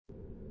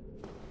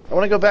I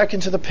want to go back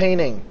into the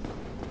painting.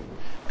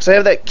 Because I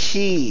have that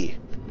key.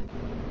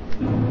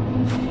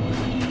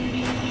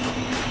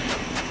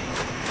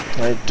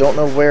 I don't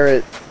know where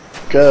it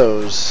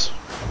goes.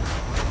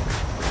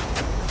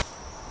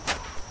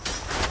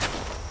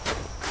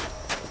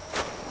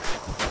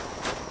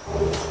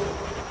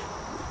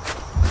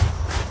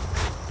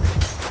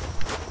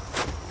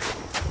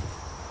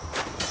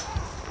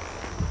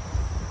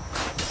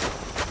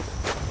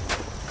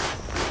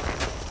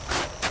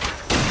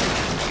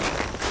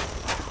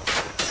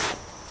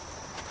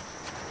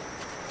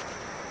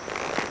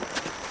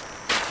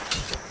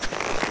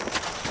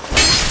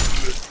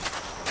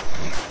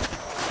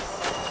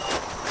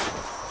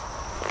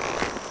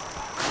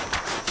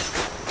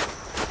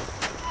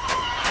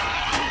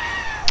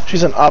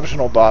 She's an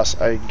optional boss.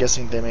 I'm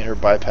guessing they made her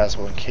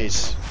bypassable in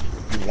case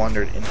you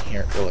wandered in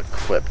here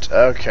ill-equipped.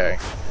 Okay.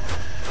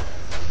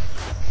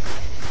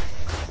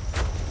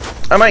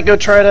 I might go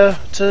try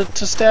to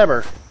stab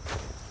her.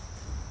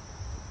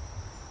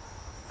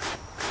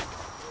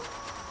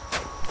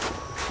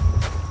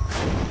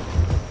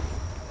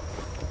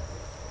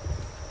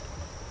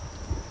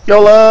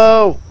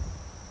 YOLO!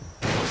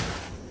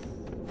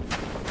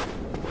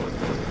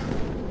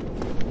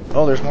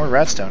 Oh, there's more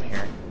rats down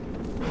here.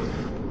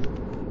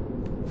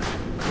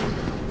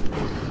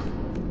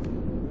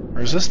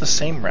 Or is this the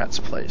same rat's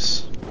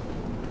place?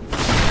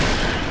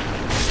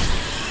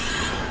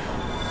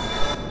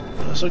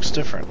 This looks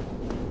different.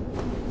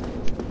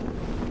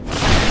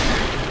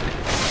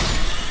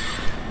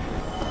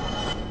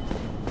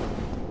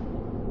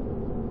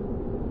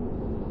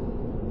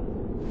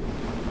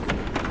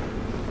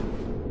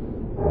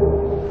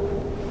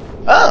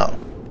 Oh!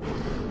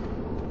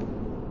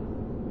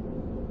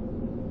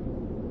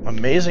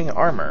 Amazing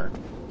armor.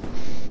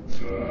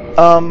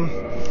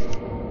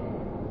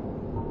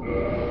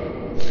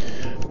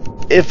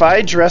 If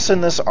I dress in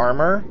this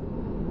armor,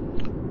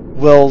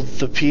 will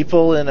the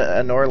people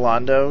in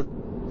Orlando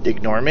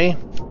ignore me?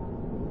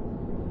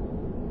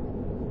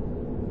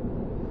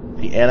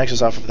 The annex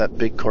is off of that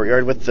big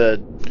courtyard with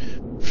the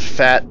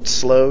fat,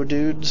 slow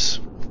dudes.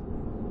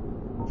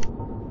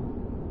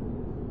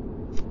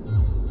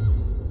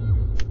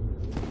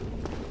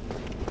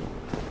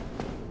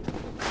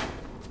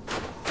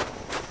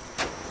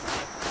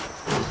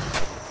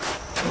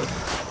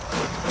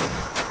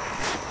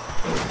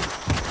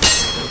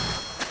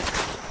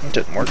 It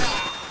didn't work.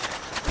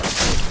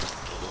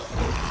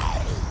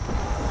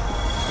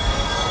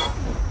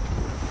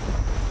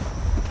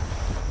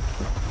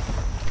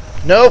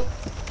 Nope.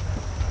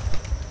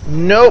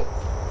 Nope.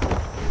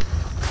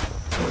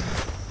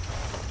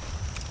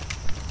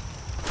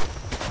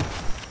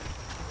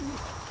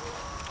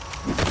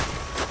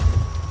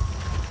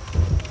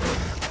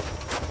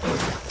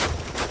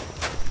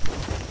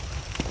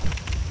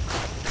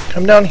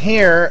 Come down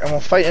here and we'll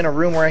fight in a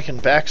room where I can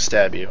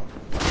backstab you.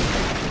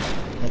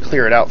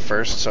 Clear it out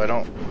first so I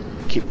don't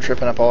keep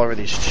tripping up all over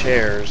these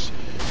chairs.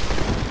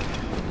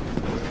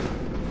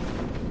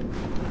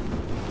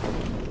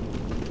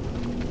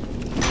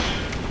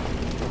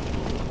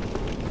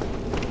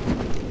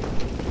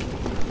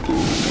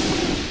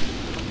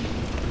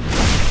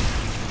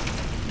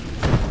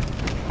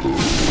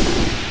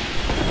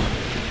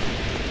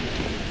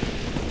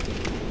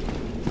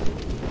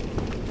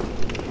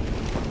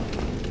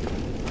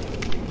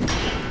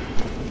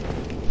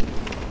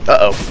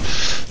 Uh-oh.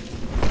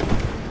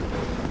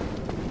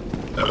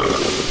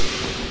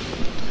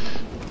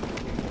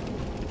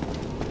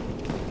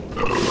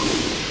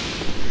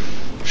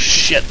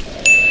 Shit.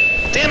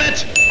 Damn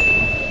it!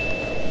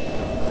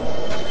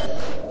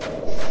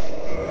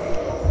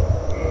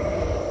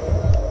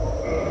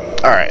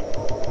 Alright.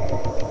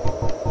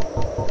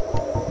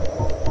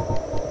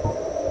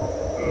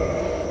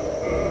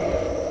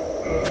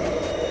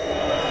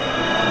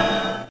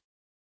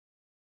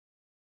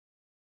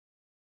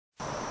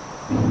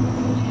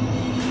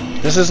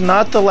 This is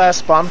not the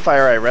last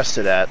bonfire I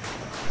rested at.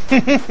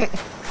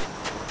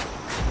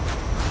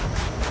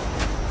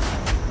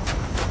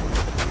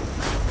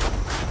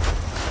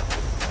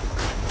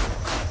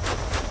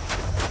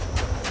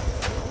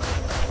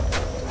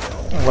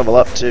 Level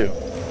up too.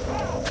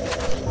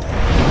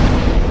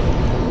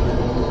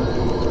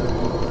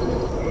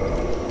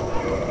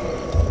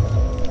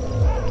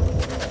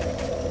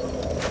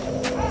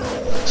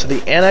 So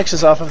the annex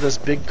is off of this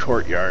big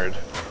courtyard.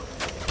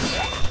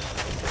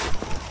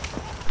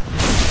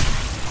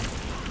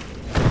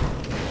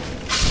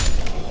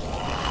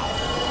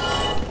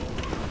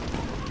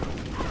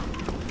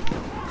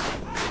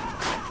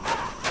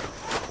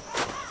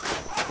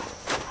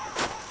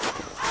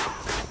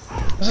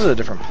 This is a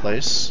different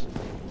place.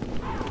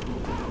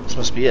 This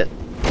must be it.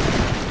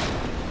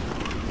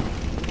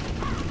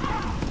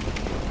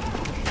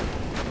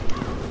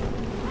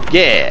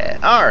 Yeah,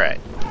 alright.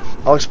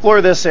 I'll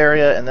explore this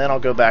area and then I'll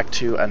go back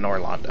to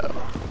Orlando.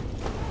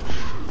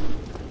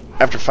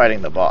 After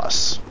fighting the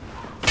boss.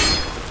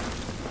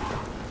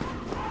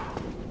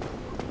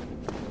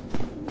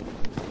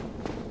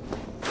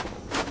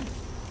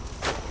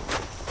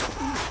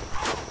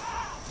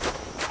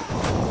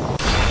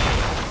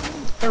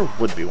 There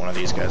would be one of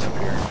these guys up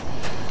here.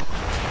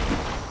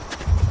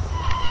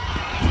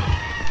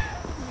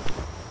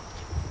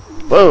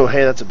 Whoa,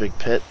 hey, that's a big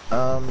pit.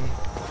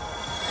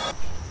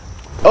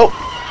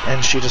 Oh!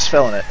 And she just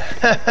fell in it.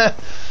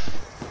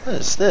 What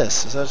is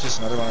this? Is that just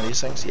another one of these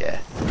things? Yeah.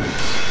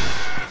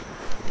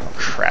 Oh,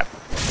 crap.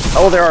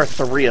 Oh, there are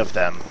 3 of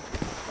them.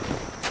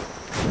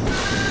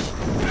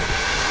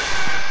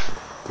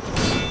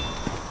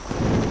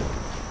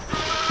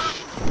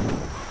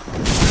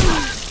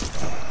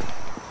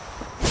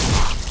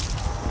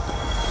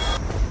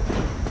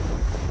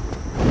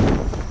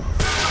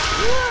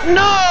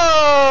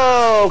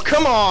 No!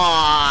 Come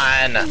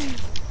on!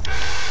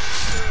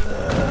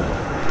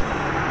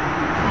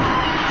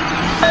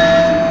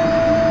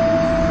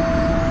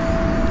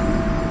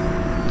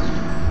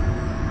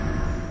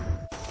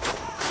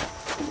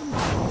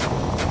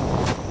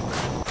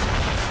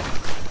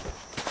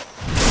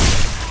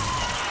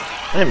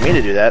 I didn't mean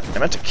to do that. I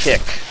meant to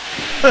kick.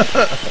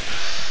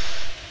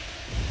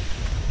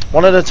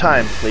 One at a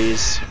time,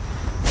 please.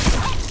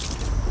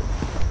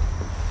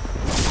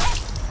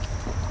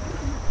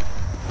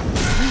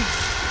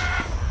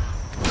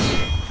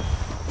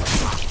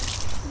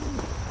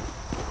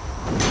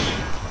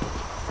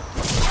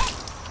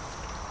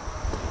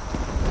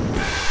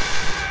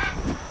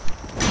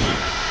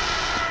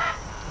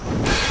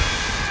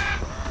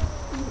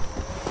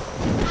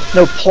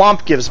 No,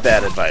 Plomp gives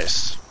bad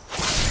advice.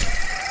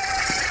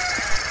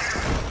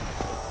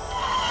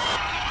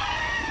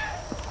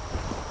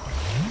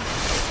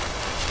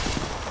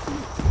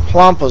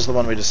 Plomp was the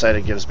one we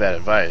decided gives bad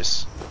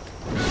advice.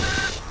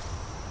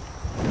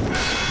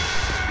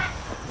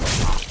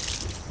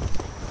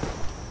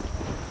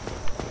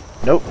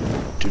 Nope.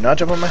 Do not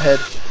jump on my head.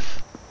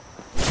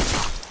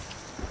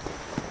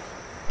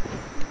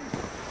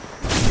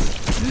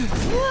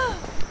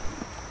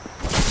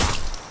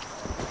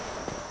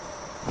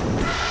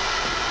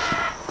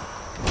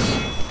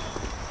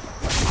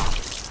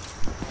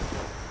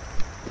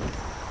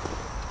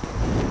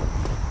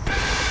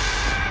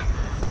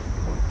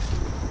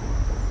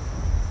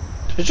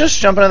 It just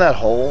jump into that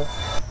hole,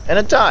 and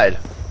it died.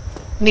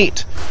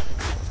 Neat.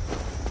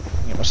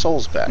 Get my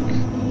souls back.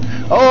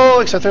 Oh,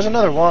 except there's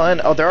another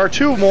one. Oh, there are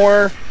 2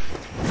 more.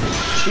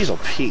 Jeez,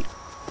 Pete.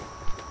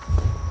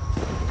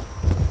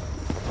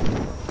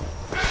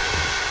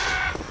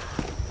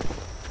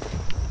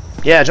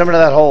 Yeah, jump into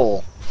that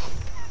hole.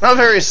 Not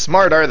very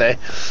smart, are they?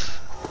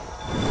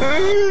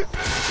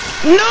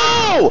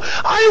 No!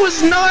 I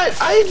was not!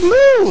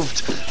 I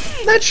moved!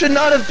 That should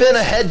not have been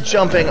a head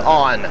jumping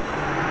on.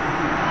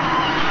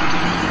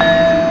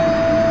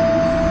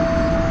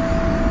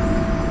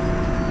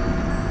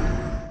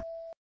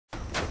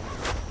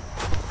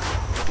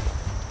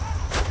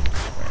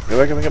 Go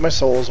back and get my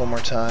souls one more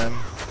time.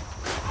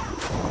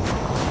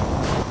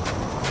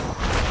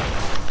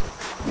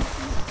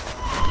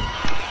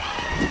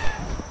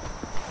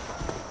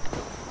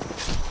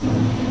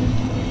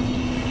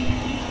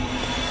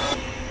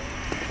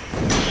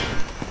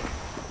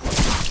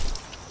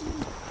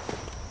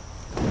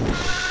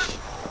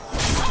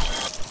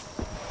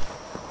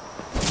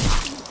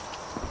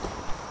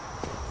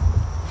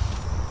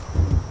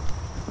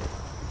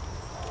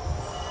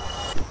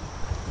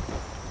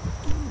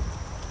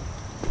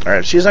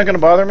 Alright, she's not gonna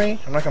bother me,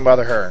 I'm not gonna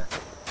bother her.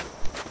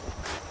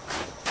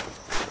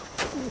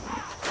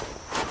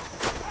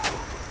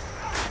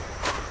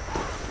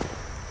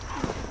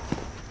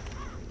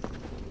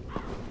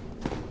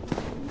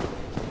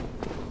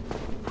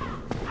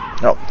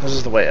 No, this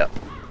is the way up.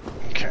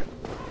 Okay.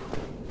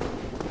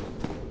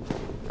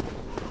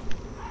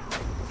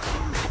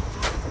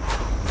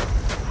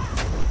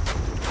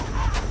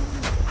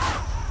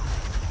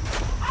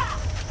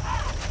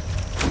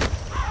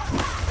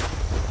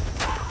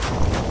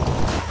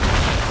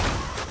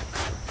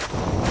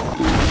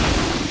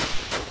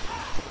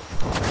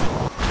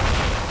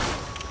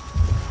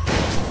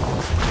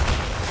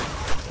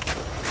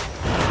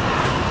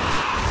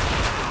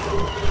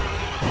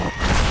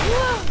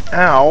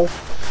 Ow.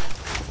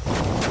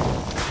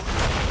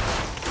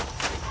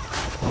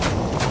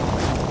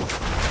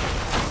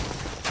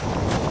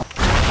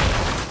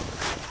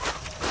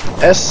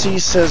 SC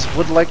says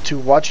would like to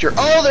watch your—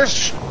 oh,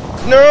 there's—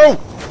 no!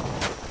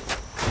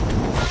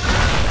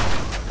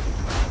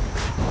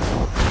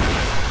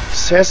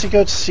 Sassy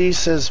Goat C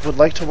says would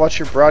like to watch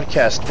your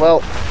broadcast.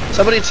 Well,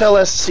 somebody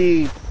tell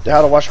SC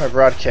how to watch my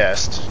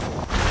broadcast.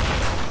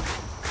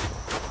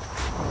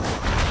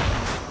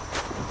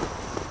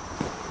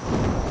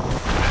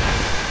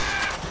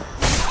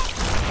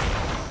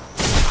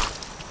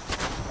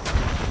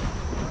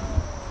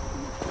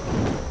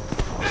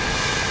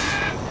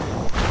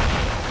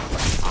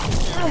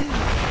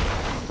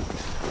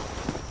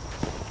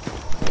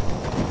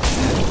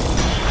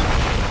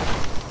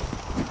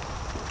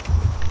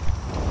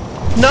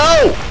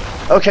 No!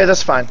 Okay,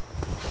 that's fine.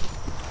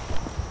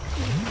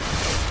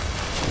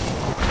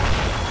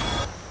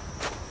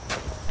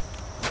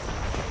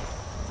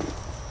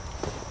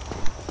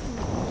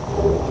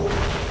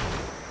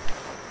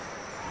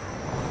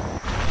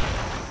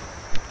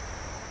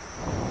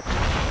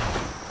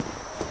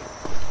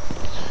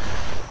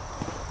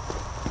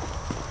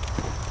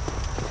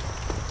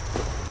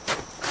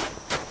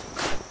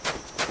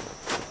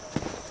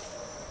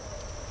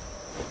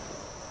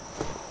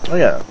 Oh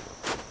yeah.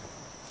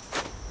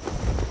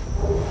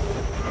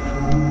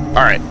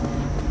 Alright.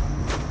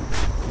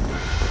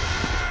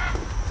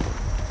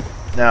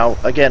 Now,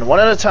 again,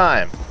 one at a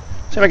time.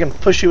 See if I can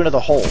push you into the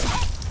hole.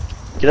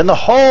 Get in the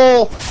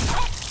hole!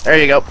 There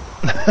you go.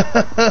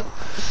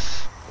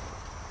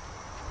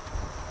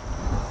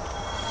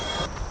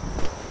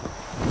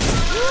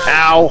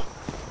 Ow!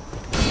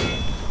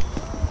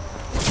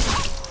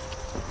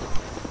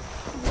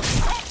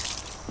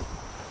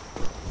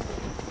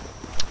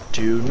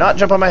 Do not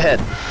jump on my head.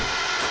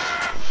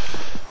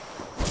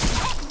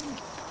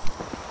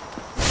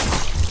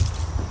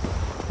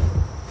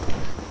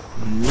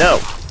 No.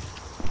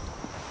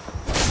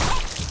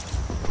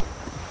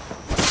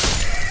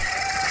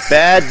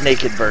 Bad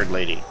naked bird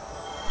lady.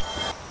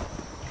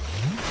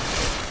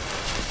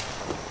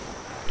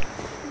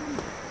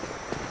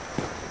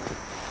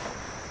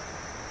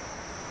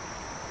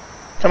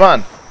 Come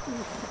on.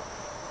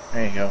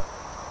 There you go.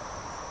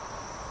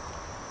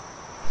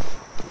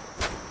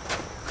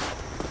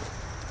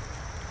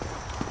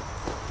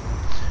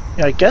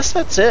 Yeah, I guess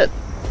that's it.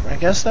 I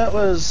guess that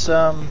was,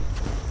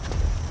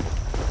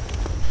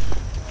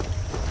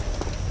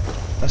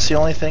 that's the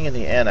only thing in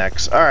the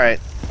annex. Alright.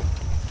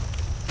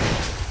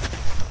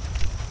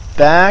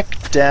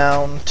 Back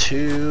down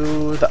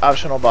to the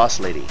optional boss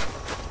lady.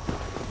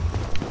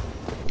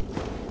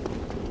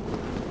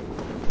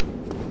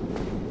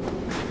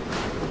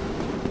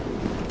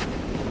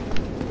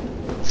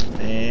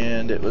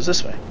 And it was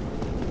this way.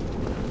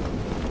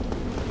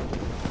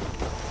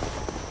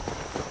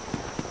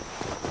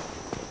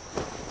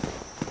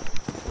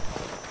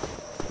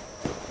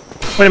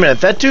 Wait a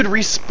minute, that dude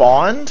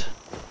respawned?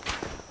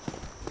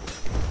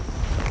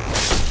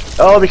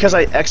 Oh, because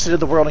I exited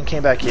the world and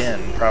came back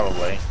in,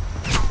 probably.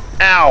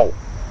 Ow!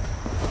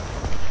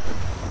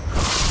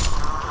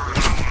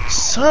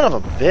 Son of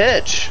a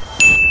bitch!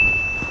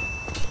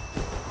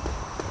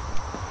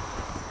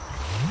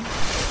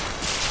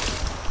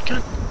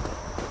 God.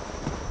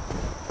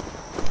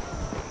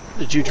 What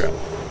did you drop?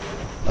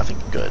 Nothing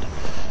good.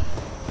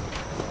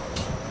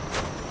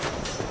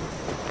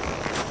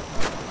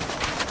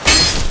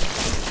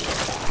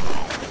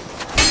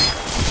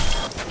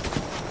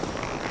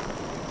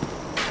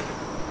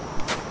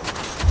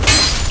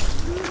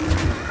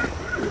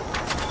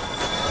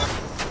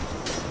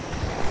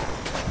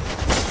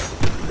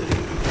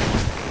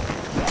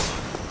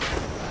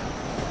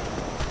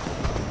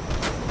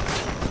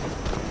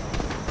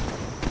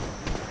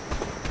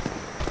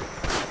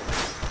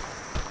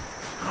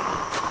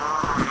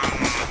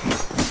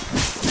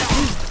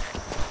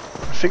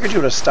 I figured you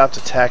would have stopped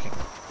attacking.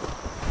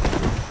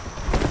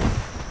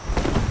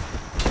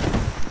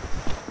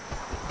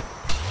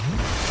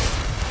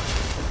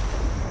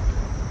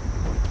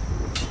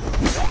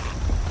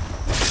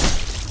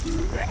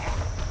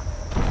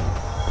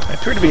 I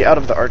appear to be out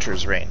of the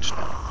archer's range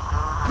now.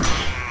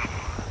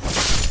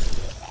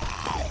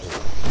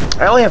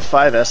 I only have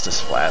 5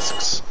 Estus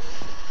flasks.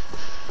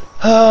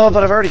 Oh,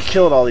 but I've already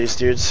killed all these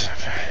dudes.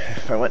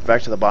 If I went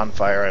back to the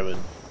bonfire, I would...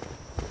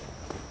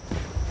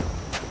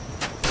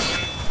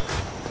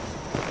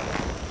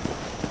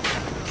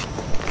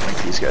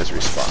 These guys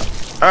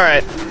respawn.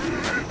 Alright.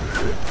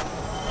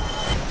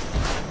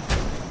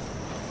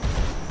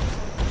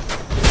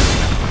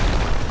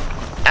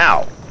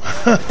 Ow.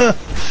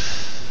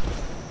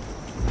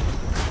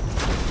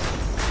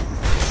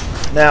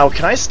 Now,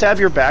 can I stab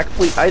your back,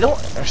 please? I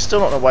still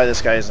don't know why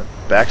this guy isn't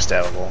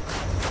backstabbable.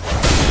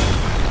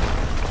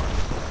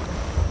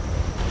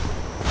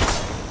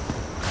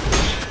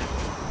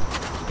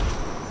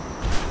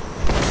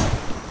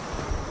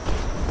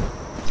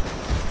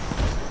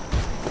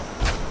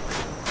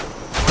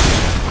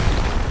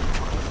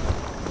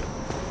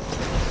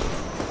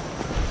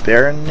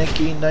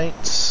 Baronicky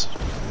Knights.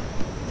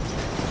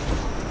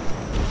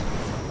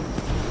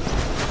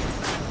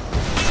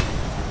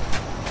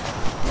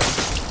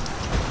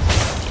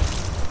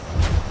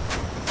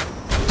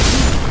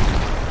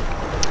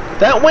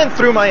 That went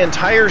through my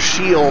entire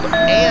shield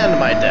and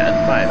my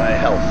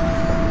health.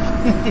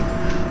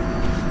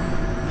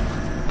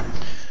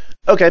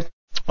 Okay,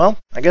 well,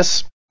 I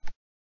guess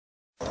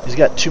he's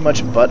got too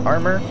much butt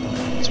armor.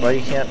 That's why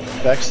you can't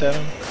backstab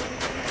him.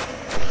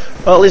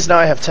 Well, at least now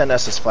I have 10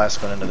 Estus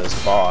flasks going into this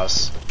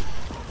boss.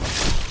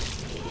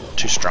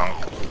 Too strong.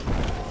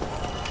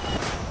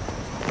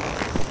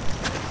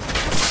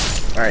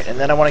 Alright, and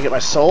then I want to get my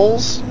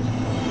souls.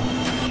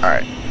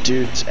 Alright,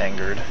 dude's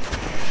angered.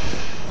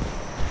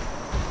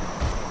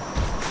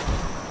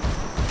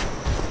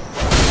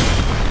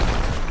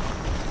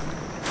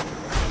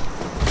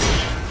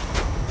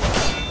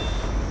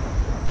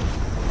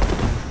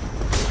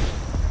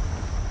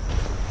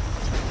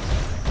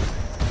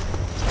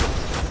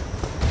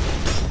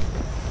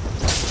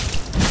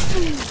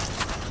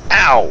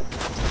 Ow!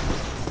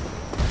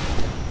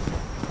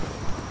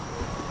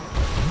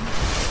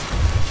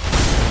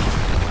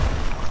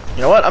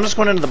 You know what? I'm just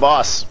going into the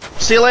boss.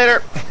 See you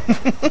later!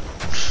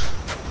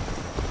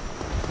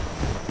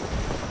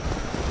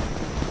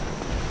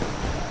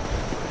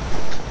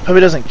 Hope he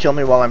doesn't kill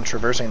me while I'm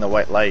traversing the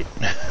white light.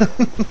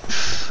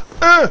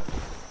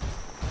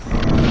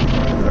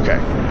 Okay.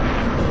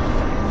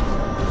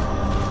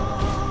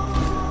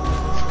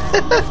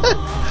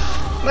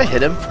 Can I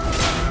hit him?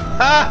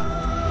 Ah!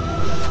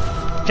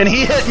 Can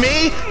he hit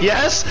me?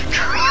 Yes!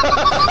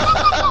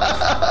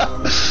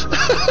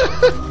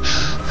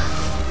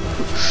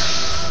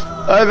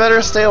 I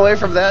better stay away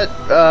from that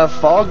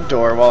fog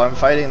door while I'm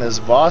fighting this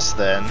boss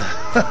then.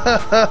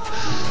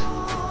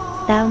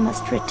 Thou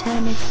must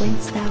return it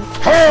whence thou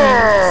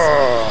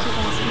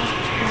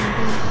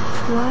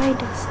Why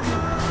dost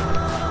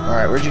thou?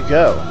 Alright, where'd you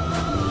go?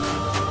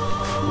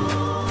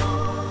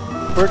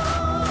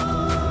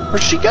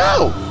 Where'd she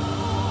go?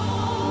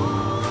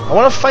 I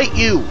want to fight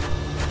you!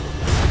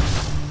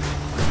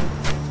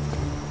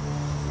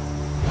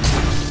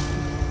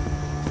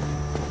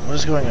 What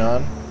is going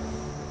on?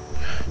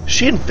 Is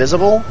she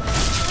invisible?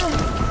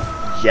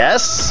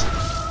 Yes?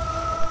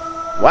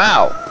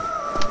 Wow.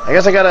 I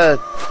guess I gotta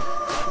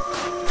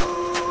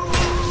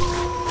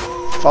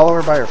follow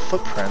her by her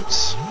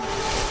footprints.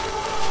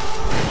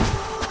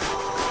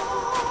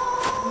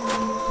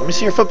 Let me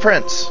see your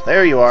footprints.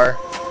 There you are.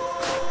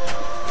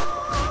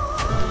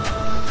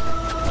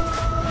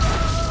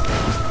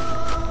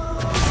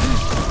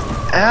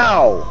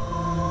 Ow!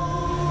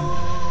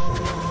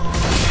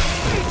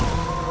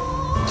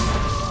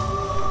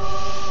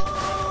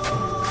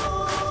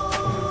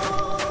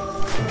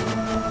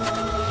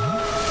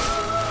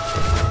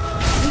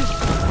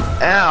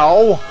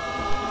 Ow!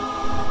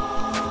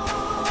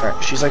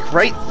 Alright, she's like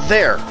right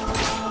there.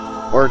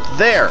 Or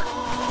there.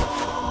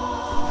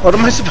 What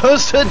am I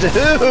supposed to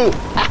do?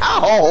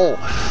 Ow!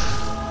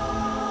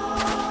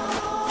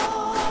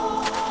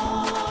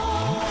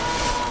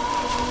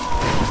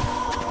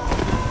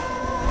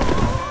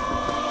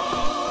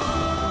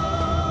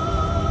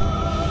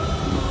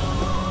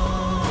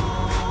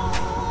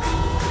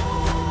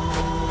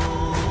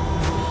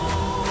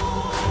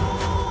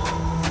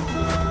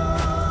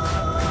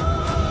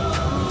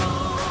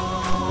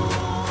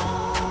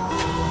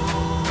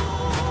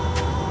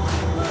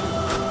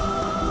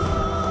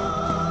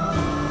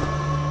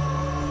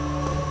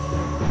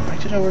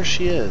 I know where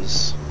she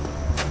is.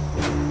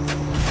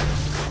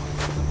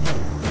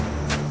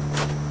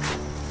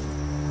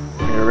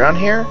 Are you around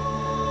here?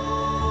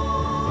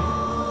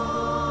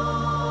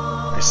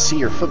 I see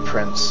your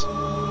footprints.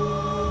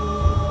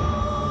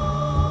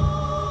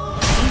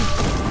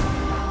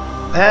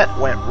 That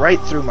went right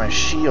through my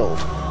shield.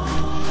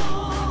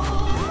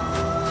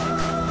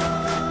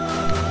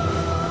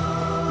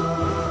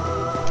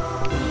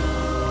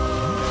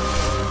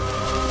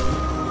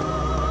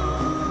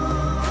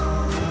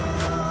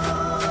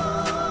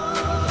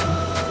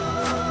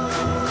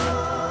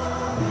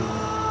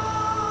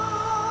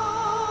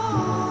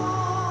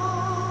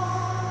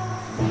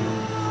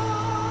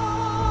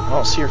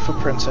 I don't see your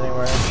footprints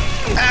anywhere.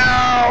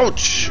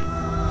 Ouch!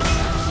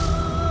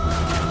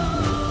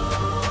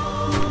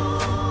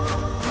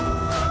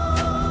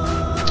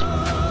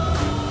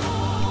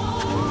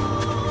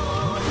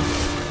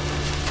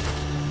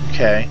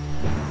 Okay.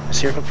 I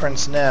see your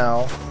footprints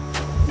now.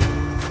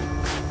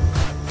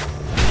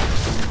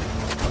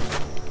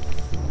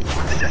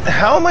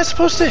 How am I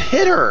supposed to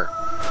hit her?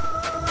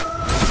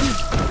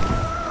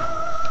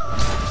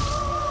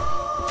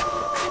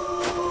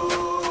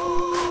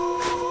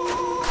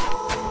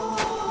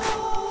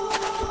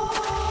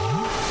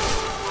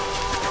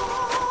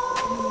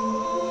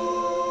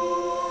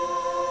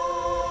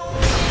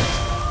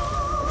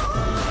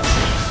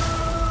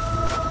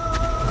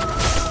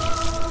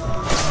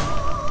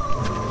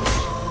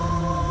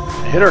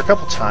 Hit her a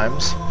couple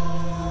times.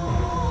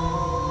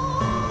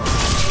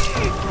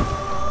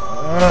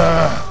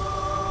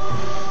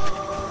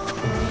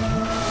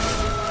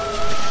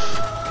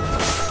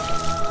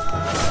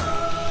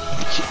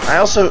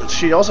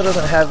 She also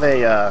doesn't have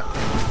a,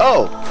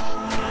 oh!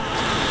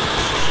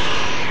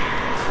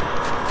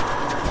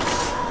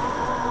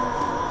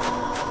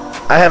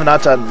 I have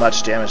not done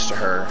much damage to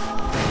her.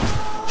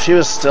 She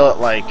was still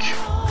at, like,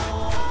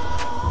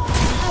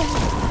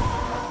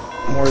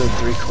 more than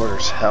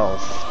 3/4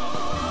 health.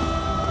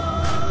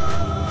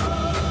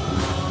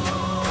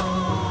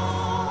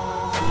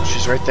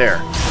 She's right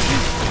there.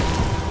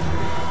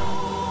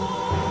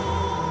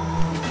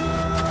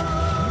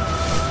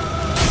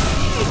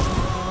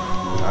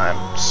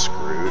 I'm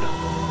screwed.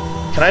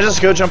 Can I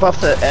just go jump off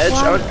the edge?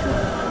 I would...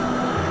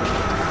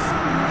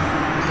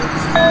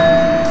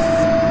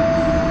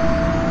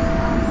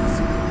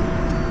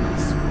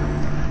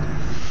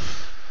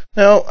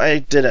 No, I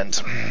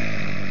didn't.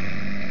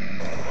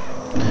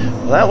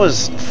 Well, that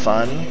was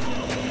fun.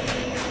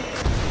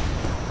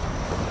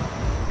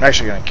 I'm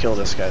actually gonna kill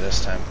this guy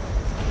this time.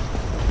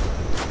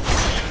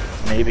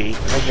 Maybe.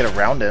 If I can get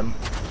around him,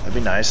 that'd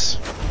be nice.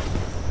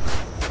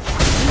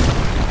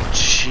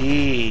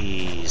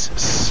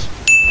 Jesus.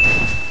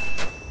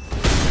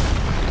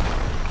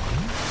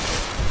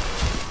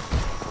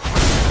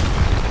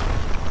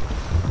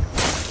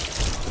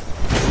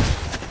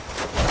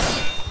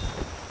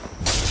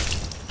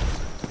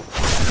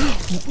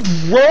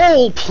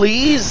 Roll,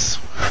 please!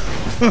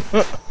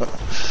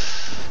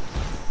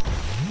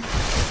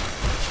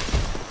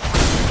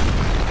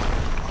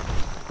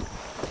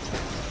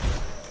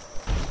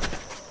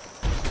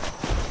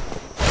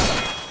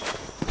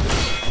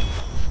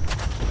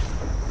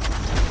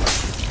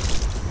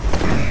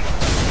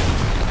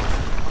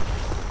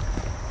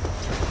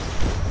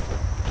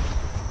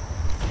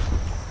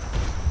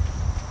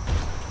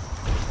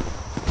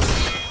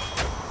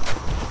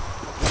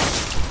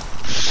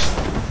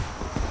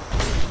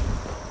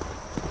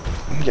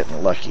 I'm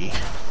getting lucky.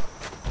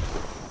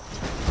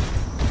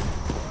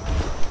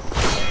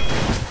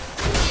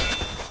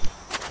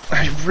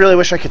 I really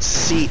wish I could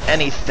see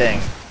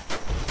anything.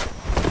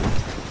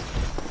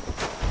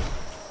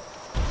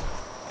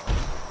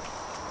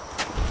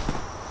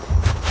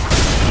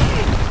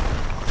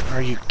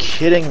 Are you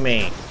kidding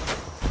me?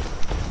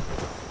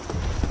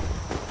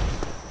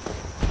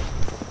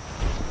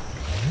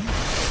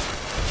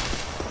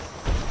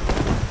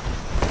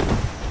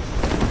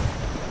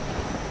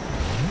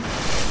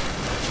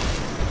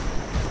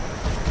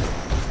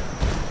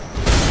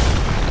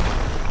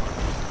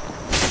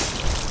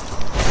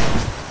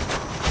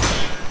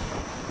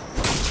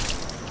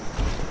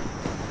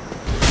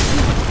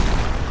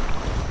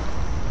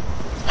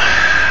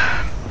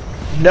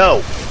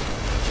 No!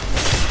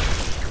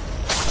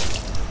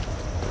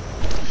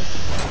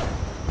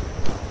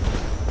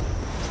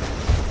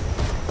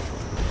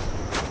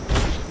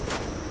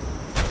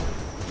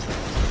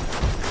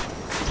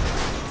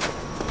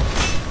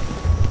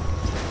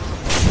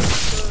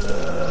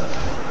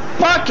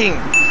 Fucking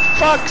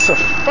fuck's a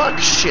fuck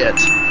shit!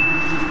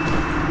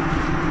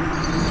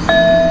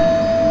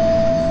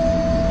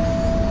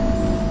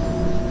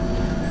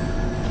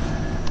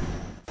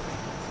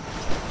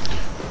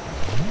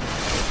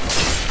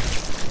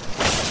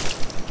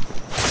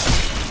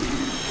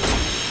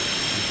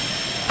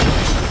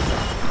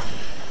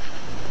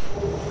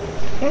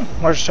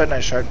 Large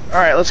titanite shard.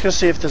 Alright, let's go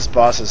see if this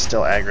boss is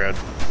still aggroed.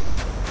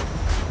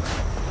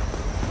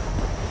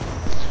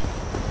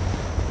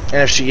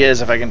 And if she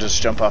is, if I can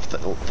just jump off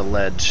the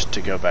ledge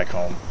to go back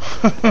home.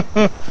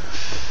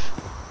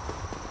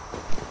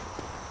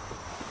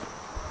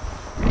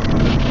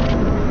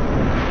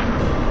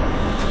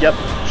 Yep,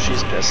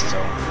 she's pissed, so.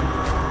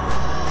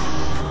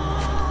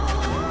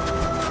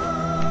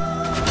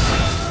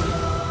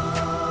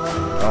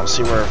 I don't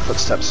see where her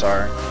footsteps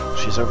are.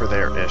 She's over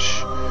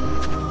there-ish.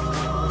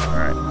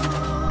 Alright.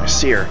 I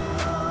see her.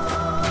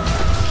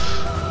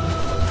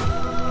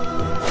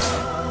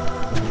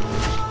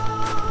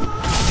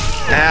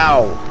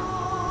 Ow!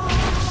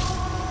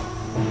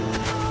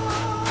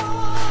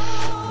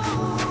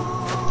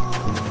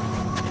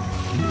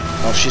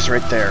 Oh, she's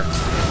right there.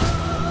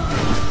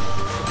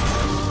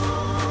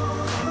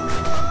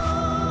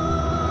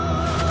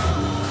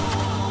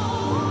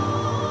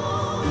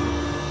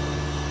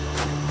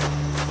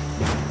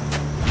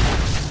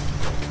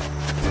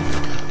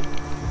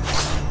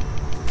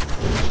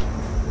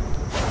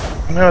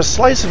 I'm gonna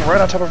slice and right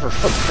on top of her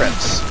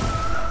footprints.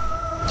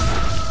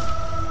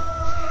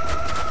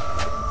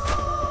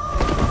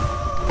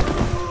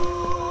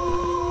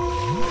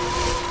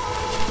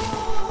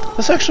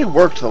 This actually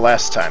worked the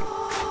last time.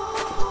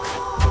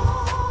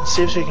 Let's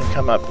see if she can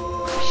come up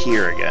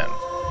here again.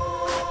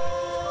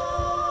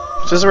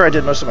 This is where I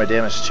did most of my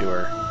damage to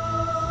her.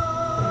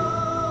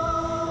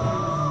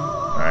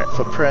 Alright,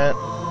 footprint.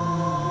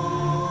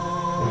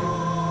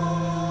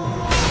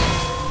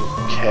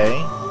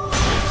 Okay.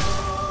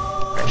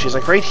 And she's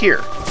like right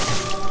here.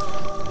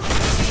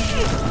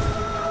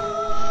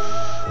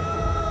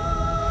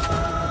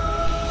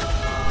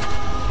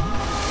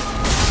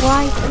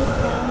 Why put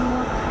down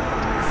more?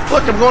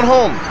 Look, I'm going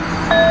home!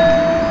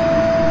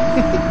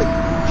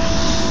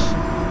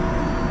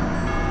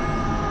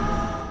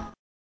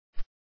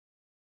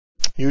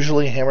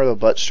 Usually hammer the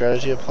butt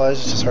strategy applies,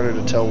 it's just harder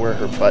to tell where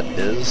her butt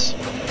is.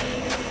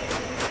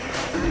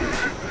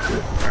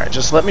 Alright,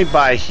 just let me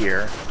by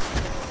here.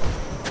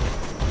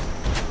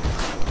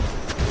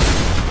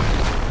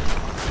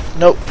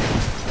 Nope.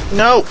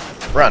 No!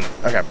 Run.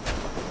 Okay.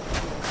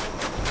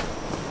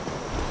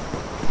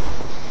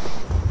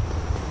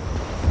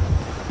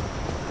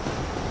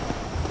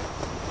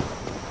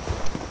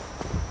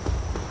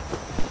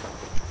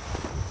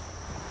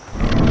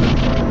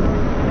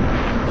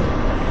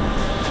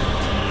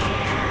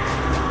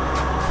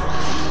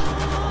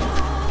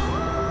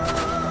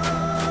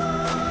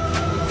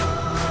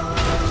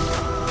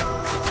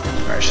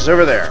 Alright, she's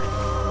over there.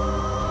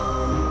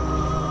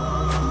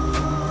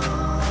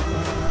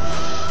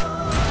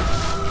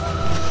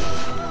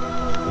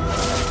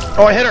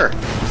 Oh, I hit her!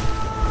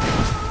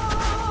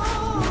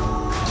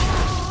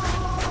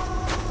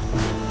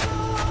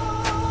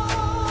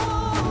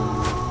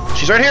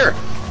 She's right here!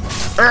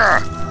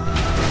 Urgh.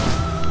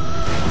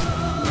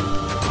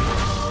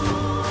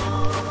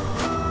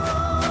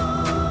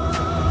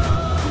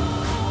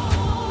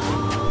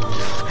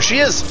 There she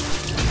is!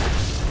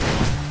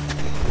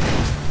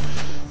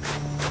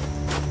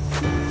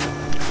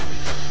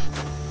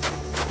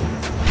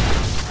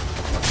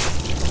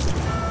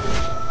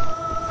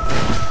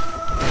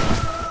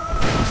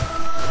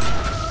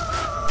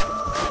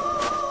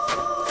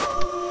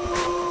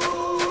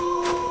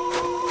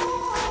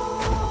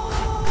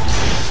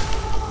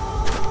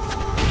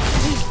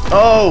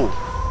 Oh!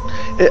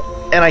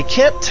 And I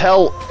can't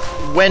tell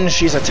when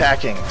she's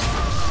attacking.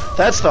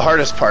 That's the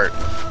hardest part.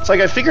 It's like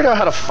I figured out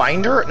how to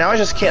find her, now I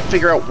just can't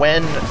figure out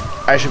when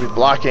I should be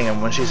blocking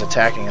and when she's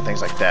attacking and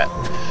things like that.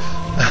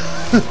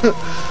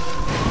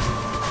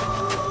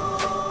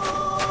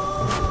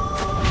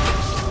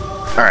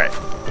 Alright.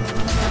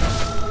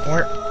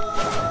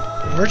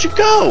 Where'd you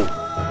go?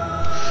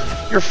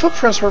 Your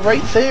footprints were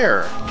right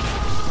there.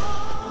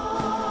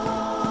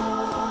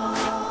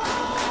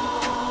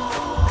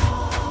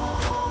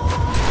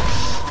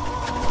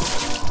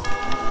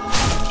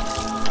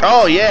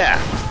 Oh, yeah!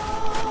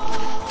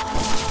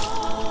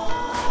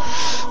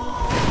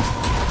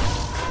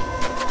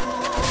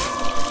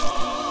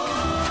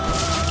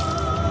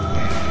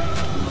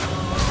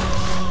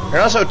 You're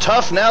not so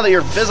tough now that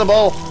you're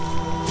visible.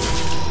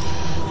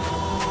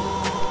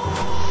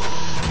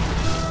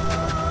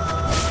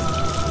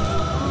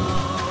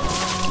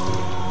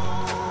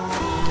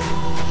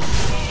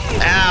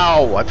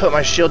 Ow! I put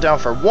my shield down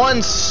for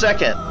 1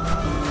 second.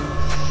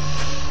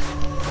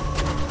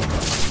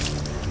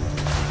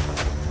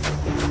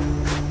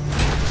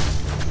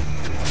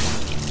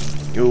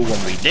 You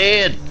won't be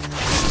dead.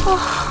 But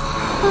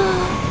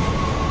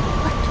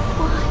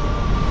why?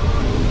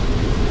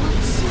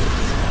 What's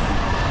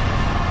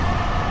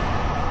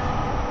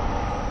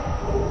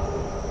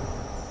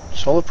it?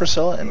 Soul of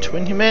Priscilla and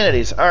Twin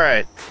Humanities.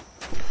 Alright.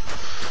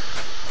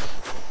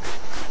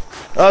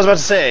 I was about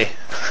to say,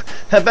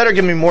 that better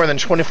give me more than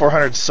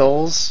 2,400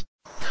 souls.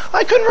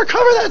 I couldn't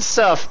recover that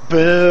stuff!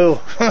 Boo!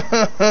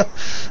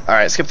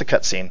 Alright, skip the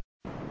cutscene.